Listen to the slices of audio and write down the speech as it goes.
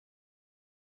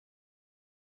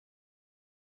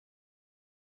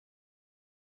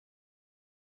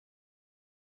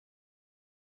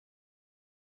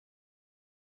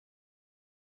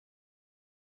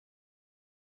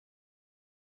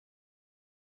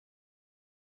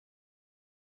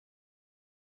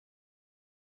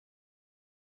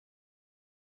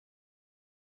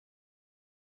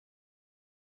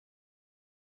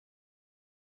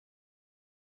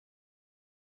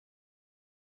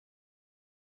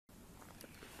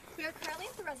are currently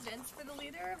at the residence for the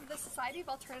leader of the Society of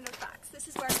Alternative Facts. This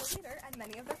is where the leader and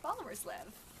many of their followers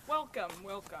live. Welcome,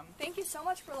 welcome. Thank you so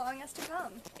much for allowing us to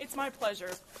come. It's my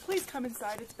pleasure. Please come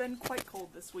inside. It's been quite cold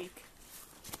this week.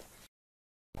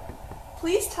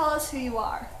 Please tell us who you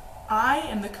are. I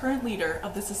am the current leader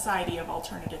of the Society of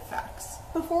Alternative Facts.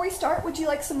 Before we start, would you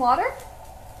like some water?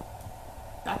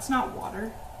 That's not water.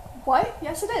 What?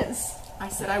 Yes, it is. I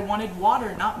said I wanted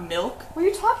water, not milk. What are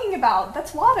you talking about?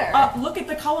 That's water. Look at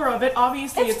the color of it.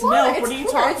 Obviously it's water. milk. What are you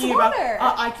It's clear. talking It's about? water.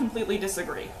 I completely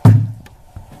disagree.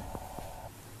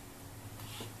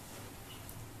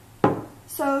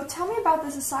 So, tell me about the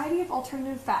Society of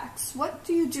Alternative Facts. What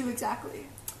do you do exactly?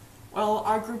 Well,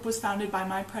 our group was founded by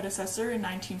my predecessor in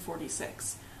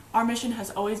 1946. Our mission has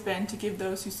always been to give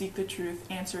those who seek the truth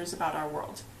answers about our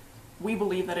world. We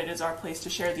believe that it is our place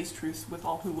to share these truths with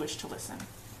all who wish to listen.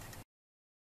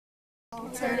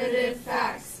 Alternative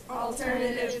facts,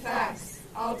 alternative facts,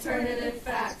 alternative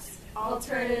facts,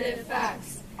 alternative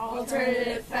facts,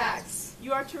 alternative facts.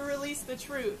 You are to release the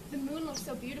truth. The moon looks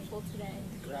so beautiful today.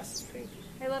 The grass is pink.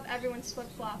 I love everyone's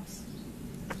flip-flops.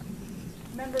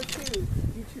 Member 2,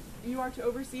 you are to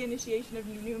oversee initiation of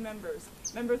new members.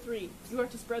 Member 3, you are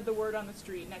to spread the word on the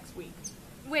street next week.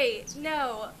 Wait,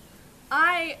 no.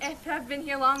 I have been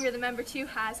here longer than Member 2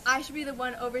 has. I should be the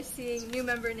one overseeing new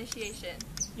member initiation.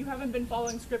 You haven't been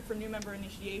following script for new member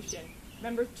initiation.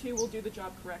 Member 2 will do the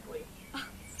job correctly.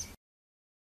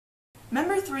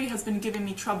 Member 3 has been giving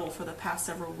me trouble for the past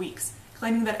several weeks,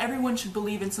 claiming that everyone should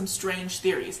believe in some strange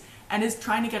theories, and is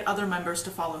trying to get other members to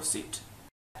follow suit.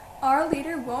 Our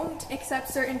leader won't accept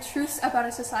certain truths about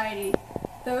our society.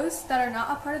 Those that are not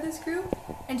a part of this group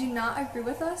and do not agree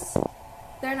with us,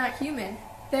 they're not human.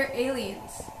 They're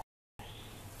aliens.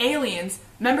 Aliens?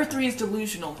 Member 3 is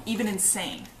delusional, even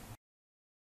insane.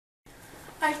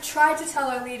 I've tried to tell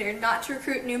our leader not to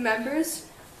recruit new members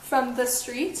from the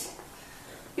street.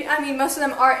 I mean, most of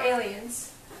them are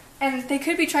aliens, and they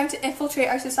could be trying to infiltrate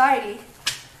our society.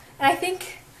 And I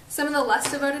think some of the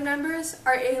less devoted members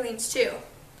are aliens too.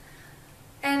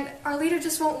 And our leader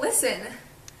just won't listen.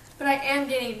 But I am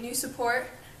getting new support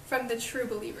from the true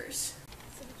believers.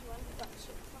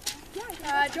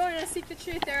 Join us, seek the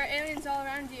truth. There are aliens all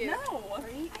around you. No!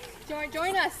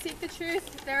 Join us, seek the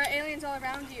truth. There are aliens all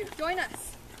around you. Join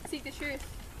us, seek the truth.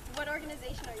 What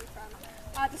organization are you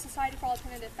from? The Society for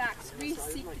Alternative Facts. We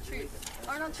seek the truth.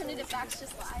 Aren't alternative facts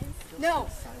just lies? No,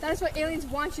 that is what aliens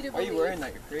want you to Why are believe. you wearing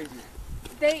that? You're crazy.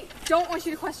 They don't want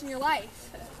you to question your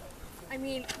life. I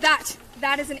mean,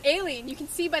 that is an alien. You can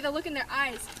see by the look in their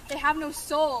eyes. They have no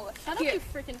soul. Shut Here, up, you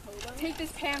freaking hobo. take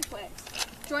this pamphlet.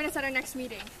 Join us at our next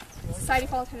meeting. Society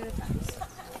for Alternative Facts.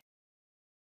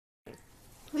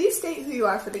 Please state who you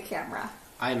are for the camera.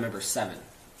 I am member 7,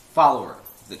 follower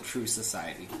of the True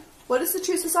Society. What is the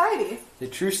True Society? The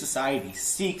True Society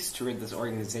seeks to rid this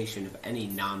organization of any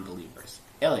non-believers,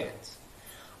 aliens.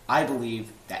 I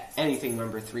believe that anything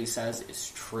member 3 says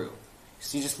is true.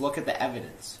 See, just look at the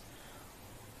evidence.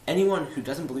 Anyone who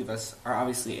doesn't believe us are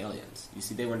obviously aliens. You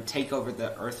see, they want to take over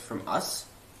the earth from us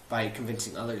by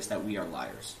convincing others that we are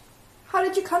liars. How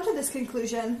did you come to this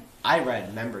conclusion? I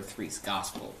read member 3's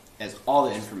gospel. It has all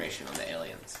the information on the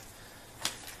aliens.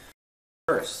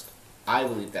 First, I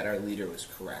believe that our leader was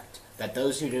correct. That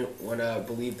those who didn't want to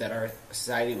believe that our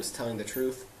society was telling the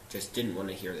truth just didn't want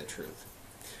to hear the truth.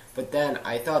 But then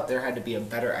I thought there had to be a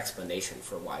better explanation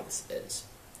for why this is.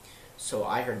 So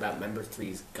I heard about member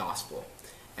 3's gospel.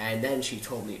 And then she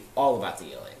told me all about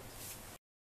the alien.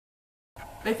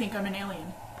 They think I'm an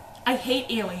alien. I hate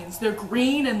aliens. They're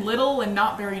green and little and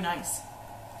not very nice.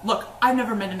 Look, I've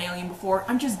never met an alien before.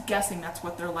 I'm just guessing that's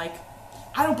what they're like.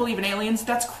 I don't believe in aliens.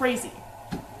 That's crazy.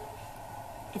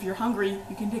 If you're hungry,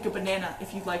 you can take a banana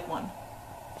if you'd like one.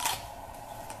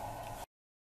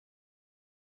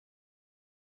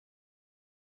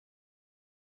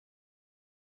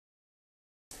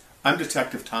 I'm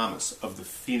Detective Thomas of the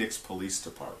Phoenix Police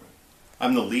Department.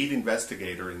 I'm the lead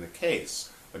investigator in the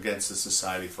case against the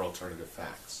Society for Alternative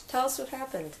Facts. Tell us what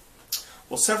happened.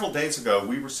 Well, several days ago,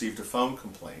 we received a phone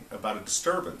complaint about a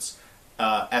disturbance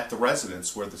at the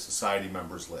residence where the Society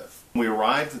members live. When we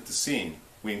arrived at the scene,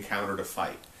 we encountered a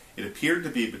fight. It appeared to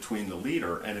be between the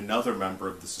leader and another member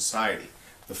of the Society.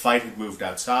 The fight had moved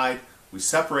outside, we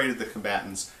separated the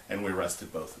combatants, and we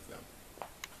arrested both of them.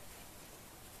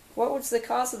 What was the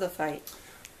cause of the fight?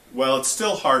 Well, it's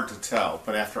still hard to tell,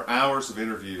 but after hours of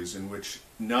interviews in which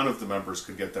none of the members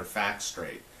could get their facts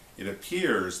straight, it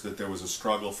appears that there was a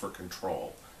struggle for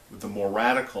control, with the more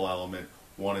radical element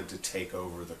wanted to take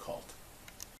over the cult.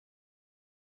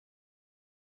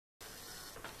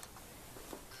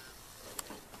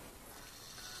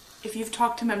 If you've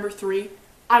talked to member 3,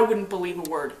 I wouldn't believe a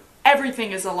word.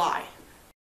 Everything is a lie.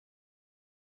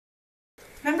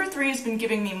 Member 3 has been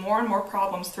giving me more and more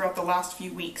problems throughout the last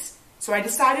few weeks, so I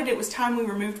decided it was time we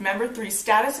removed Member 3's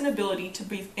status and ability to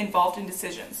be involved in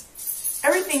decisions.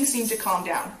 Everything seemed to calm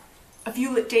down. A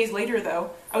few days later,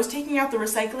 though, I was taking out the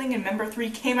recycling and Member 3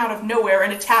 came out of nowhere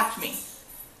and attacked me.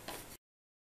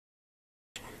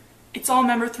 It's all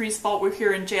Member 3's fault we're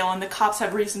here in jail and the cops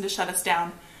have reason to shut us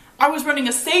down. I was running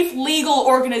a safe, legal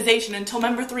organization until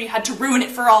Member 3 had to ruin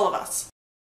it for all of us.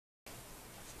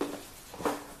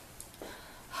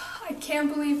 I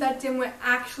can't believe that dimwit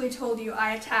actually told you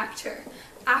I attacked her.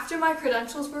 After my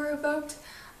credentials were revoked,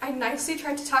 I nicely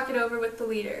tried to talk it over with the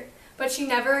leader, but she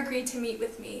never agreed to meet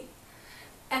with me.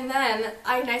 And then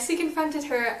I nicely confronted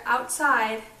her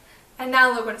outside, and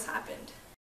now look what has happened.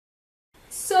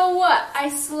 So what? I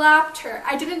slapped her.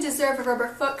 I didn't deserve a rubber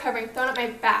foot covering thrown at my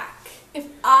back. If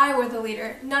I were the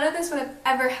leader, none of this would have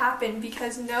ever happened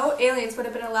because no aliens would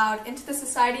have been allowed into the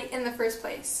society in the first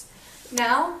place.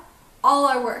 Now, all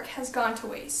our work has gone to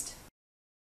waste.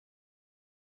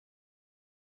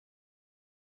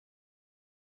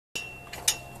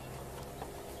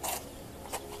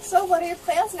 So what are your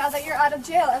plans now that you're out of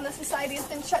jail and the society has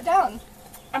been shut down?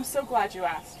 I'm so glad you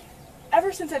asked.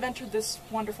 Ever since I've entered this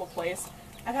wonderful place,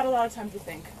 I've had a lot of time to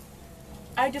think.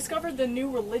 I discovered the new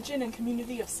religion and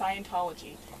community of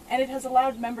Scientology, and it has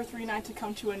allowed Member 3 and I to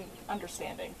come to an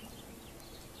understanding.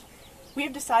 We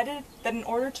have decided that in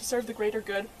order to serve the greater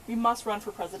good, we must run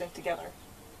for president together.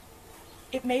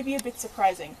 It may be a bit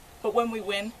surprising, but when we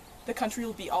win, the country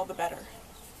will be all the better.